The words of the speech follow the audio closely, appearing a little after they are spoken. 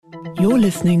You're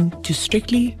listening to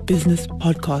Strictly Business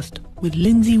Podcast with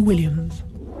Lindsay Williams.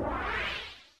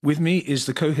 With me is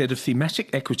the Co-Head of Thematic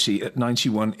Equity at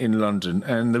 91 in London.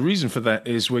 And the reason for that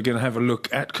is we're going to have a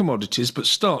look at commodities, but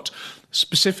start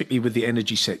specifically with the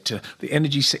energy sector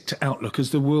outlook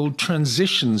as the world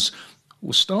transitions,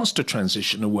 or starts to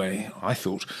transition away, I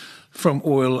thought, from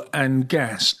oil and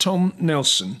gas. Tom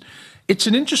Nelson, it's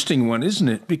an interesting one, isn't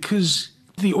it? Because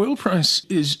the oil price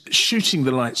is shooting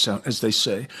the lights out, as they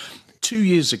say. 2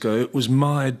 years ago, it was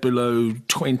mired below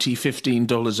 $20,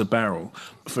 $15 a barrel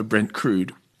for Brent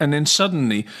crude. And then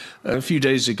suddenly, a few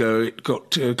days ago, it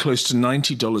got close to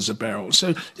 $90 a barrel.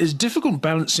 So it's a difficult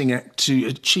balancing act to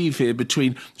achieve here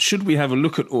between should we have a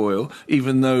look at oil,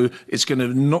 even though it's going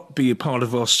to not be a part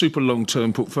of our super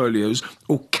long-term portfolios,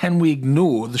 or can we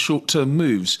ignore the short-term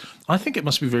moves? I think it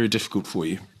must be very difficult for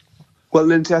you. Well,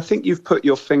 Lindsay, I think you've put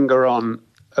your finger on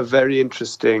a very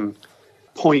interesting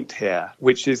point here,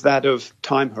 which is that of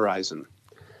time horizon.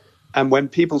 And when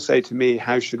people say to me,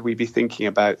 how should we be thinking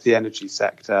about the energy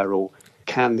sector, or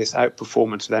can this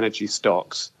outperformance of energy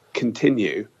stocks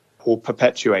continue or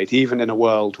perpetuate, even in a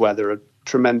world where there are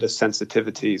tremendous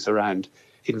sensitivities around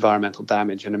environmental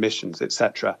damage and emissions,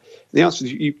 etc.? The answer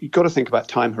is you've got to think about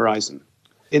time horizon.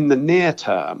 In the near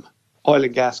term, oil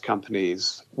and gas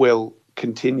companies will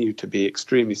continue to be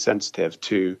extremely sensitive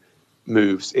to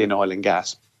moves in oil and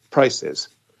gas prices.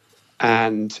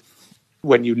 And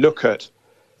when you look at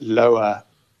lower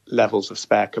levels of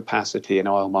spare capacity in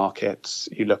oil markets,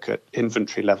 you look at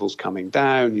inventory levels coming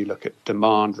down, you look at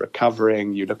demand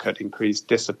recovering, you look at increased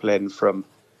discipline from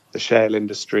the shale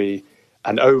industry,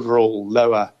 and overall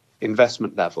lower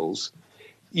investment levels,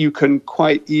 you can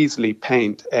quite easily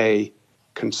paint a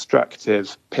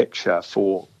constructive picture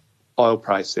for oil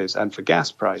prices and for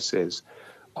gas prices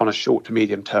on a short to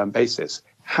medium term basis.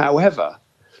 However,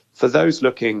 for those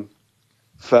looking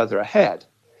further ahead,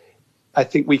 I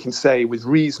think we can say with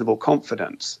reasonable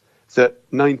confidence that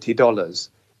 $90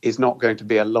 is not going to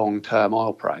be a long-term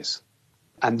oil price.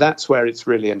 And that's where it's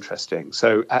really interesting.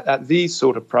 So at these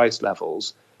sort of price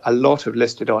levels, a lot of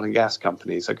listed oil and gas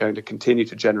companies are going to continue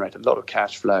to generate a lot of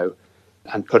cash flow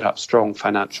and put up strong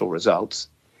financial results.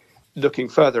 Looking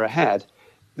further ahead,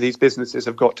 these businesses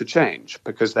have got to change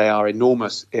because they are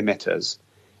enormous emitters.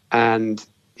 And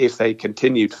if they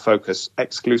continue to focus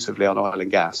exclusively on oil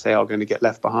and gas, they are going to get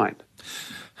left behind.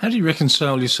 How do you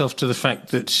reconcile yourself to the fact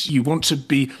that you want to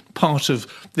be part of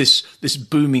this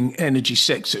booming energy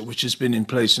sector, which has been in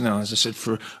place now, as I said,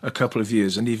 for a couple of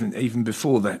years, and even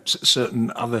before that,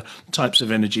 certain other types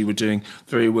of energy were doing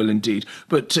very well indeed.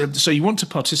 But so you want to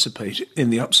participate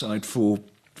in the upside for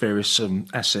various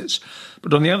assets.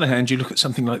 But on the other hand, you look at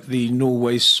something like the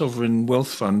Norway Sovereign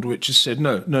Wealth Fund, which has said,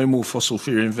 no more fossil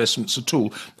fuel investments at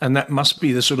all. And that must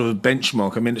be the sort of a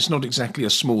benchmark. I mean, it's not exactly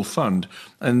a small fund.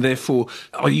 And therefore,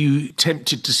 are you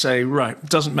tempted to say, right,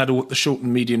 it doesn't matter what the short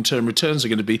and medium term returns are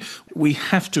going to be, we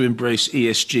have to embrace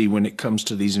ESG when it comes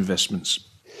to these investments?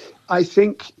 I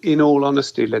think, in all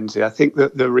honesty, Lindsay, I think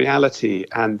that the reality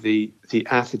and the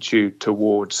attitude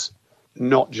towards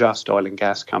not just oil and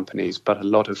gas companies, but a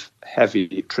lot of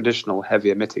traditional heavy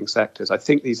emitting sectors. I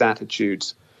think these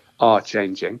attitudes are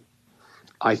changing.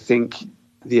 I think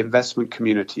the investment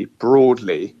community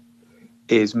broadly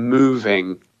is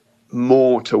moving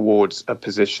more towards a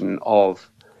position of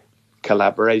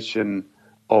collaboration,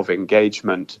 of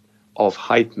engagement, of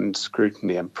heightened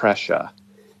scrutiny and pressure,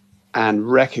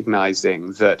 and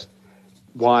recognizing that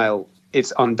while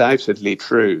it's undoubtedly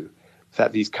true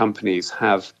that these companies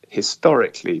have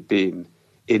historically been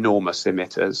enormous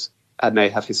emitters, and they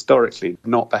have historically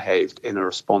not behaved in a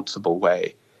responsible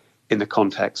way in the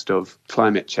context of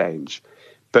climate change.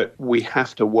 But we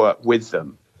have to work with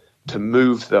them to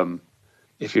move them,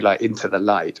 if you like, into the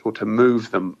light, or to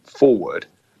move them forward,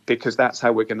 because that's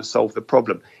how we're going to solve the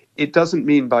problem. It doesn't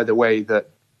mean, by the way,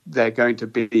 that they're going to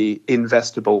be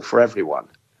investable for everyone.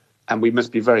 And we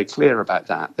must be very clear about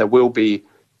that. There will be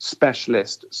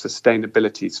specialist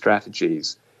sustainability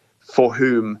strategies for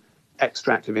whom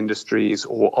extractive industries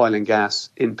or oil and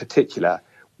gas in particular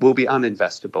will be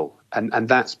uninvestable. And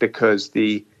that's because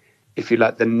the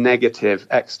negative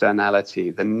externality,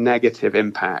 the negative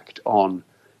impact on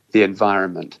the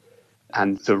environment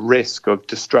and the risk of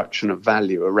destruction of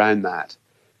value around that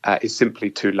is simply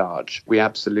too large. We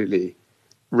absolutely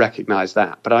recognize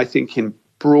that. But I think in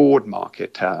broad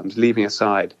market terms, leaving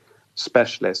aside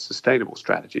specialist sustainable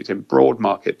strategies, in broad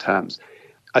market terms,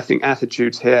 I think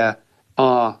attitudes here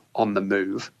are on the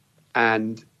move,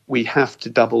 and we have to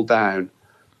double down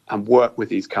and work with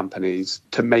these companies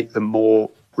to make them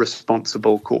more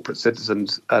responsible corporate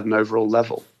citizens at an overall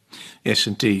level. Yes,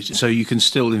 indeed. So you can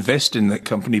still invest in that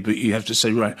company, but you have to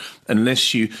say, right,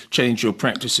 unless you change your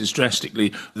practices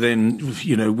drastically, then,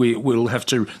 we'll have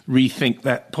to rethink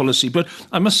that policy. But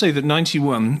I must say that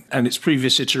 91 and its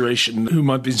previous iteration, whom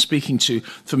I've been speaking to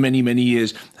for many, many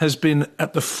years, has been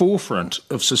at the forefront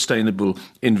of sustainable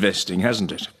investing,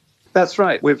 hasn't it? That's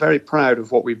right. We're very proud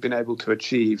of what we've been able to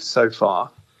achieve so far.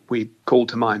 We call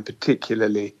to mind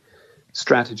particularly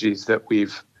strategies that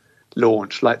we've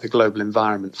launched, like the Global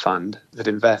Environment Fund, that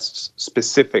invests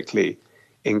specifically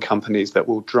in companies that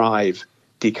will drive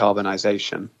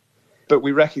decarbonisation. But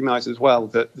we recognise as well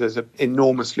that there's an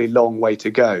enormously long way to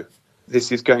go.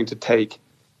 This is going to take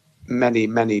many,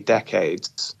 many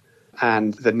decades,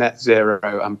 and the net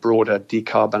zero and broader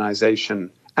decarbonisation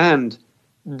and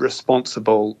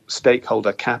responsible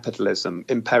stakeholder capitalism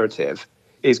imperative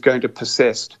is going to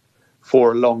persist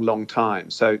for a long, long time.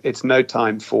 So it's no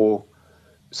time for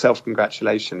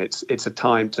self-congratulation. It's a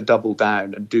time to double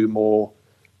down and do more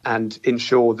and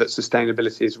ensure that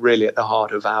sustainability is really at the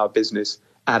heart of our business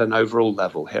at an overall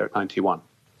level here at 91.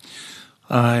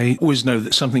 I always know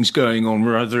that something's going on.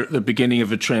 We're either at the beginning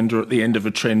of a trend or at the end of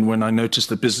a trend when I notice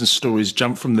the business stories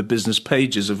jump from the business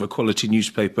pages of a quality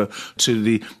newspaper to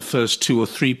the first 2 or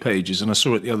 3 pages. And I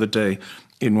saw it the other day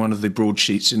in one of the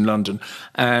broadsheets in London.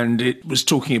 And it was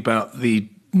talking about the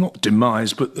not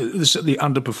demise, but the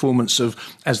underperformance of,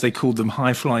 as they called them,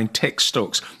 high-flying tech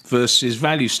stocks versus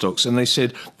value stocks. And they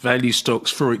said value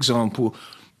stocks, for example,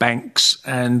 banks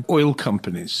and oil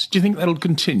companies. Do you think that'll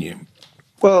continue?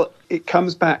 Well, it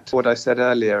comes back to what I said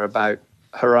earlier about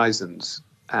horizons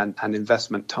and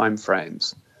investment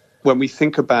timeframes. When we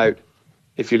think about,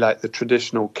 if you like, the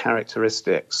traditional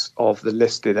characteristics of the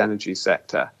listed energy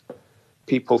sector,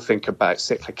 people think about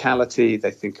cyclicality,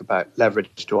 they think about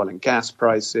leverage to oil and gas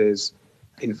prices,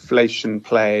 inflation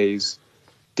plays,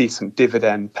 decent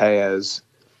dividend payers.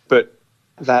 But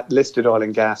that listed oil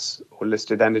and gas or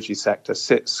listed energy sector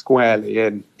sits squarely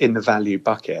in the value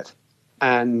bucket.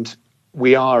 And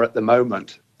we are at the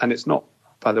moment, and it's not,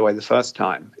 by the way, the first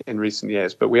time in recent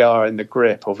years, but we are in the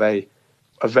grip of a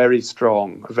very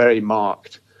strong, very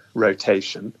marked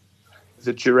rotation.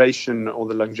 The duration or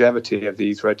the longevity of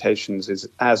these rotations is,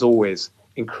 as always,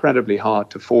 incredibly hard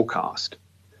to forecast.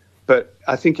 But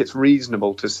I think it's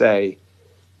reasonable to say,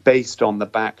 based on the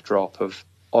backdrop of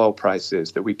oil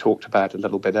prices that we talked about a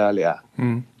little bit earlier,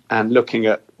 and looking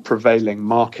at prevailing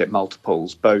market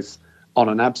multiples, both on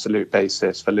an absolute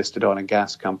basis for listed oil and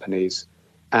gas companies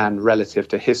and relative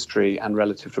to history and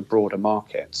relative to broader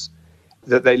markets,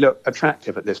 that they look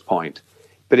attractive at this point.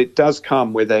 But it does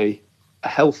come with a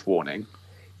health warning,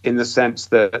 in the sense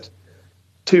that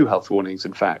 2 health warnings,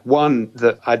 in fact. One,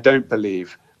 that I don't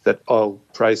believe that oil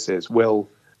prices will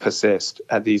persist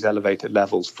at these elevated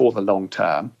levels for the long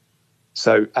term.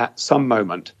 So at some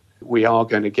moment, we are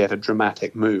going to get a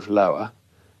dramatic move lower.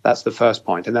 That's the first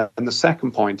point. And the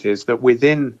second point is that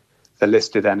within the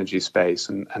listed energy space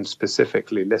and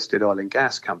specifically listed oil and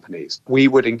gas companies, we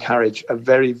would encourage a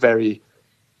very, very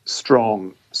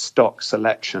strong stock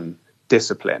selection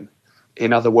discipline.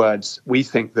 In other words, we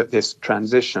think that this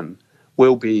transition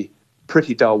will be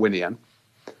pretty Darwinian,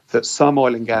 that some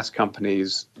oil and gas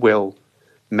companies will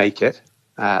make it.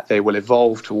 They will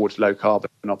evolve towards low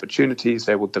carbon opportunities.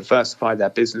 They will diversify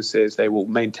their businesses. They will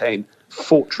maintain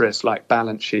fortress-like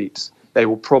balance sheets. They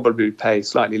will probably pay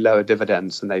slightly lower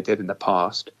dividends than they did in the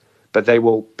past, but they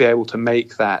will be able to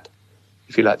make that,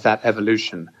 if you like, that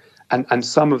evolution. And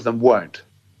some of them won't.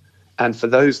 And for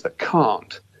those that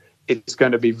can't, it's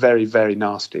going to be very, very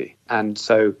nasty. And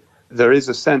so there is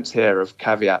a sense here of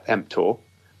caveat emptor,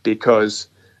 because,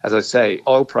 as I say,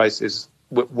 oil prices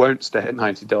won't stay at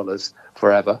 $90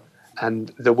 forever,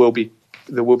 and there will be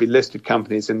listed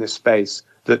companies in this space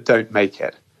that don't make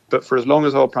it. But for as long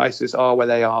as oil prices are where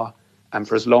they are, and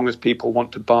for as long as people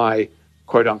want to buy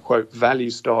quote unquote value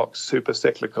stocks, super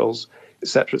cyclicals, et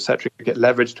cetera, get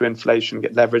leverage to inflation,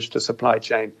 get leverage to supply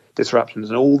chain disruptions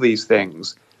and all these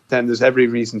things, then there's every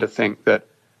reason to think that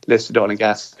listed oil and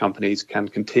gas companies can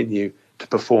continue to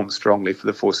perform strongly for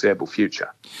the foreseeable future.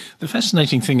 The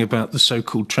fascinating thing about the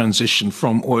so-called transition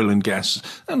from oil and gas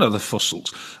and other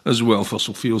fossils as well,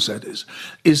 fossil fuels that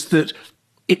is that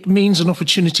it means an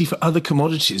opportunity for other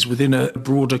commodities within a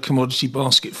broader commodity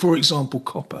basket. For example,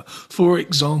 copper. For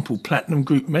example, platinum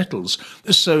group metals.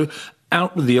 So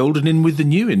out with the old and in with the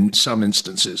new in some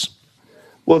instances.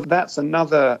 Well, that's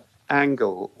another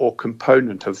angle or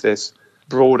component of this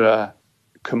broader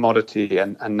commodity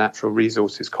and natural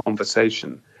resources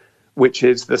conversation, which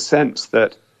is the sense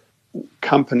that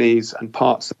companies and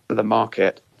parts of the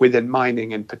market, within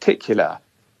mining in particular,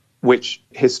 which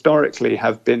historically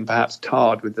have been perhaps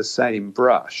tarred with the same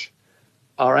brush,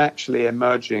 are actually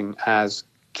emerging as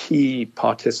key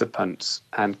participants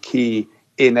and key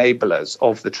enablers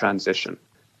of the transition.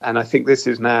 And I think this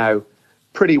is now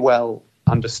pretty well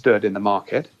understood in the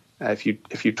market. If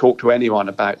you talk to anyone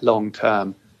about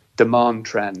long-term demand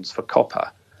trends for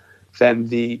copper, then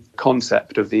the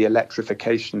concept of the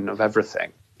electrification of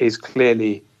everything is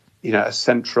clearly, a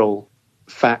central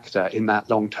factor in that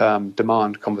long-term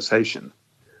demand conversation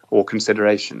or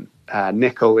consideration.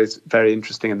 Nickel is very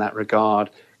interesting in that regard.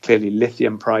 Clearly,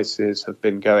 lithium prices have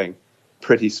been going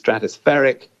pretty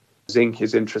stratospheric. Zinc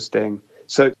is interesting.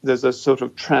 So there's a sort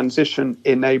of transition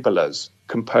enablers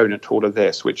component to all of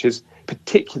this, which is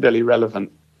particularly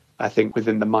relevant, I think,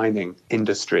 within the mining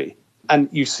industry. And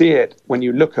you see it when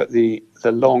you look at the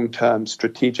long-term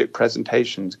strategic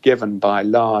presentations given by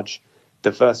large,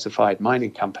 diversified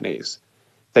mining companies.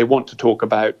 They want to talk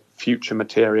about future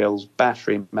materials,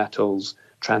 battery metals,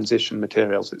 transition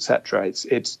materials, etc.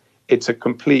 It's a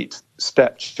complete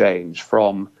step change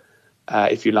from,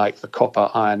 if you like, the copper,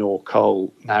 iron ore,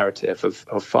 coal narrative of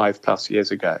 5+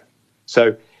 years ago.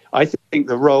 So I think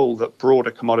the role that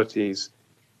broader commodities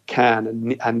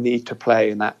can and need to play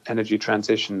in that energy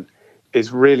transition is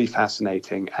really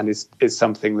fascinating and is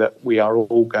something that we are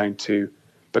all going to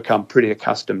become pretty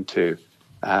accustomed to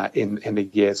in the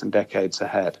years and decades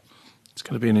ahead. It's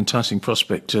going to be an enticing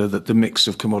prospect that the mix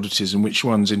of commodities and which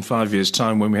ones in 5 years'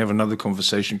 time, when we have another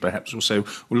conversation, perhaps we'll say,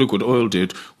 well, look what oil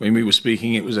did. When we were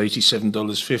speaking, it was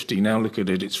 $87.50. Now look at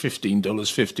it, it's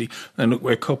 $15.50. And look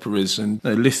where copper is and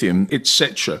lithium,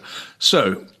 etc.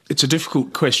 So it's a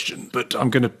difficult question, but I'm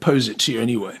going to pose it to you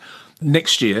anyway.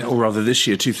 Next year, or rather this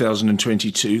year,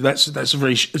 2022, that's a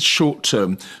very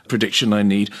short-term prediction I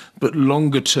need, but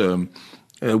longer term,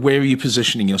 where are you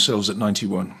positioning yourselves at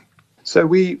 91? So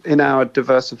we, in our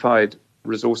diversified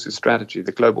resources strategy,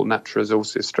 the global natural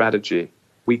resources strategy,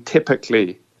 we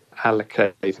typically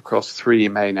allocate across three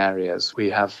main areas. We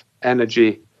have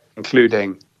energy,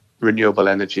 including renewable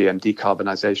energy and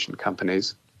decarbonisation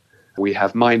companies. We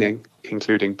have mining,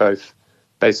 including both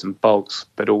base and bulks,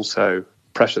 but also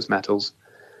precious metals.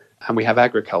 And we have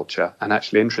agriculture. And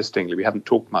actually, interestingly, we haven't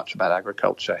talked much about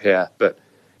agriculture here, but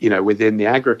within the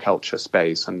agriculture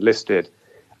space and listed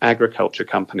agriculture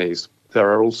companies, there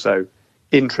are also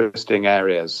interesting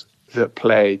areas that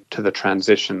play to the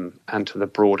transition and to the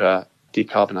broader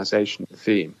decarbonisation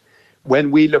theme. When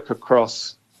we look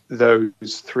across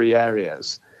those three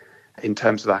areas, in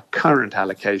terms of our current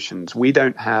allocations, we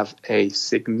don't have a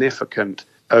significant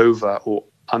over or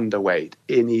underweight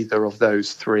in either of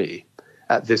those three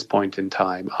at this point in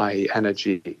time, i.e.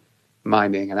 energy,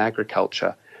 mining and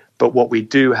agriculture. But what we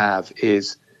do have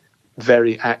is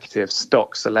very active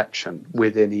stock selection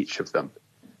within each of them.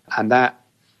 And that,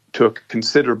 to a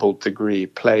considerable degree,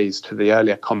 plays to the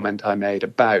earlier comment I made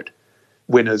about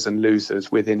winners and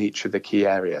losers within each of the key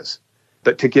areas.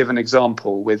 But to give an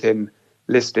example, within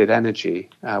listed energy,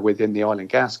 within the oil and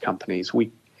gas companies,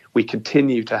 we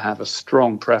continue to have a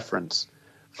strong preference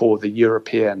for the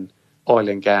European oil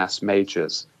and gas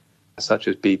majors, such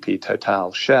as BP,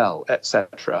 Total, Shell,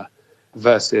 etc.,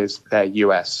 versus their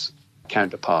US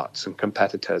counterparts and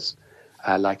competitors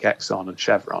like Exxon and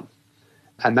Chevron.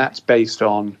 And that's based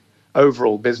on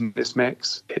overall business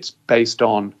mix. It's based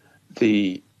on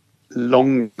the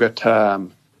longer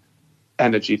term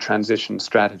energy transition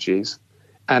strategies.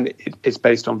 And it's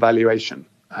based on valuation,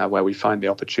 where we find the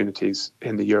opportunities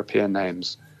in the European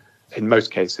names, in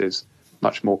most cases,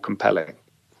 much more compelling.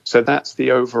 So that's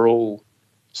the overall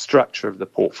structure of the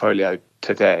portfolio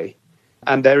today.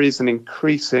 And there is an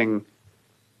increasing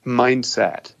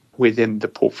mindset within the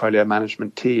portfolio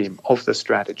management team of the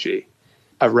strategy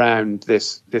around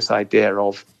this idea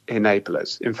of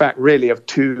enablers. In fact, really of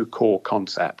two core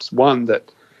concepts. One,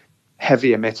 that heavy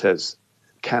emitters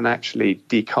can actually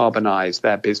decarbonize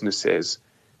their businesses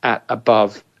at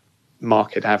above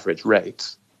market average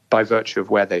rates by virtue of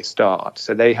where they start.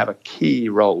 So they have a key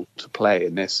role to play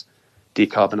in this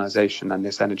decarbonization and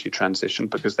this energy transition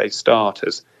because they start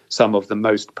as some of the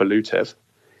most pollutive.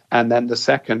 And then the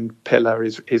second pillar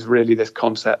is really this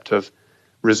concept of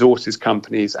resources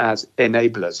companies as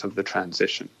enablers of the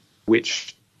transition,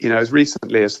 which, as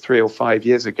recently as 3 or 5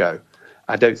 years ago,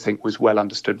 I don't think was well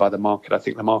understood by the market. I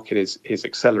think the market is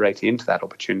accelerating into that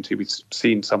opportunity. We've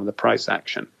seen some of the price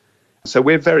action. So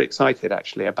we're very excited,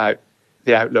 actually, about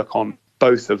the outlook on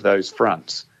both of those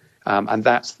fronts. And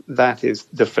that is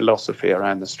the philosophy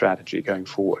around the strategy going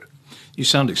forward. You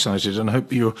sound excited, and I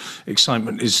hope your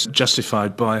excitement is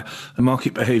justified by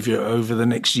market behaviour over the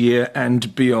next year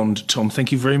and beyond. Tom,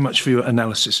 thank you very much for your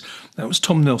analysis. That was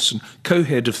Tom Nelson,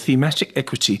 Co-Head of Thematic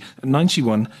Equity at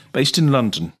 91, based in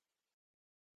London.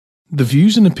 The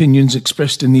views and opinions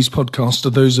expressed in these podcasts are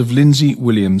those of Lindsay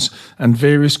Williams and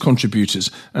various contributors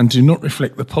and do not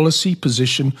reflect the policy,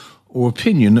 position or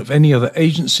opinion of any other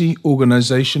agency,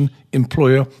 organisation,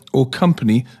 employer or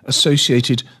company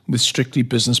associated with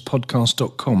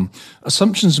strictlybusinesspodcast.com.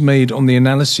 Assumptions made on the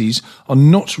analyses are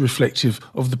not reflective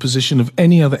of the position of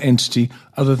any other entity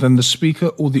other than the speaker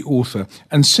or the author.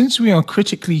 And since we are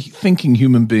critically thinking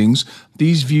human beings,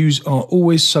 these views are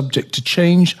always subject to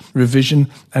change, revision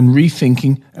and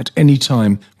rethinking at any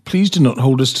time. Please do not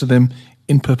hold us to them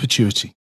in perpetuity.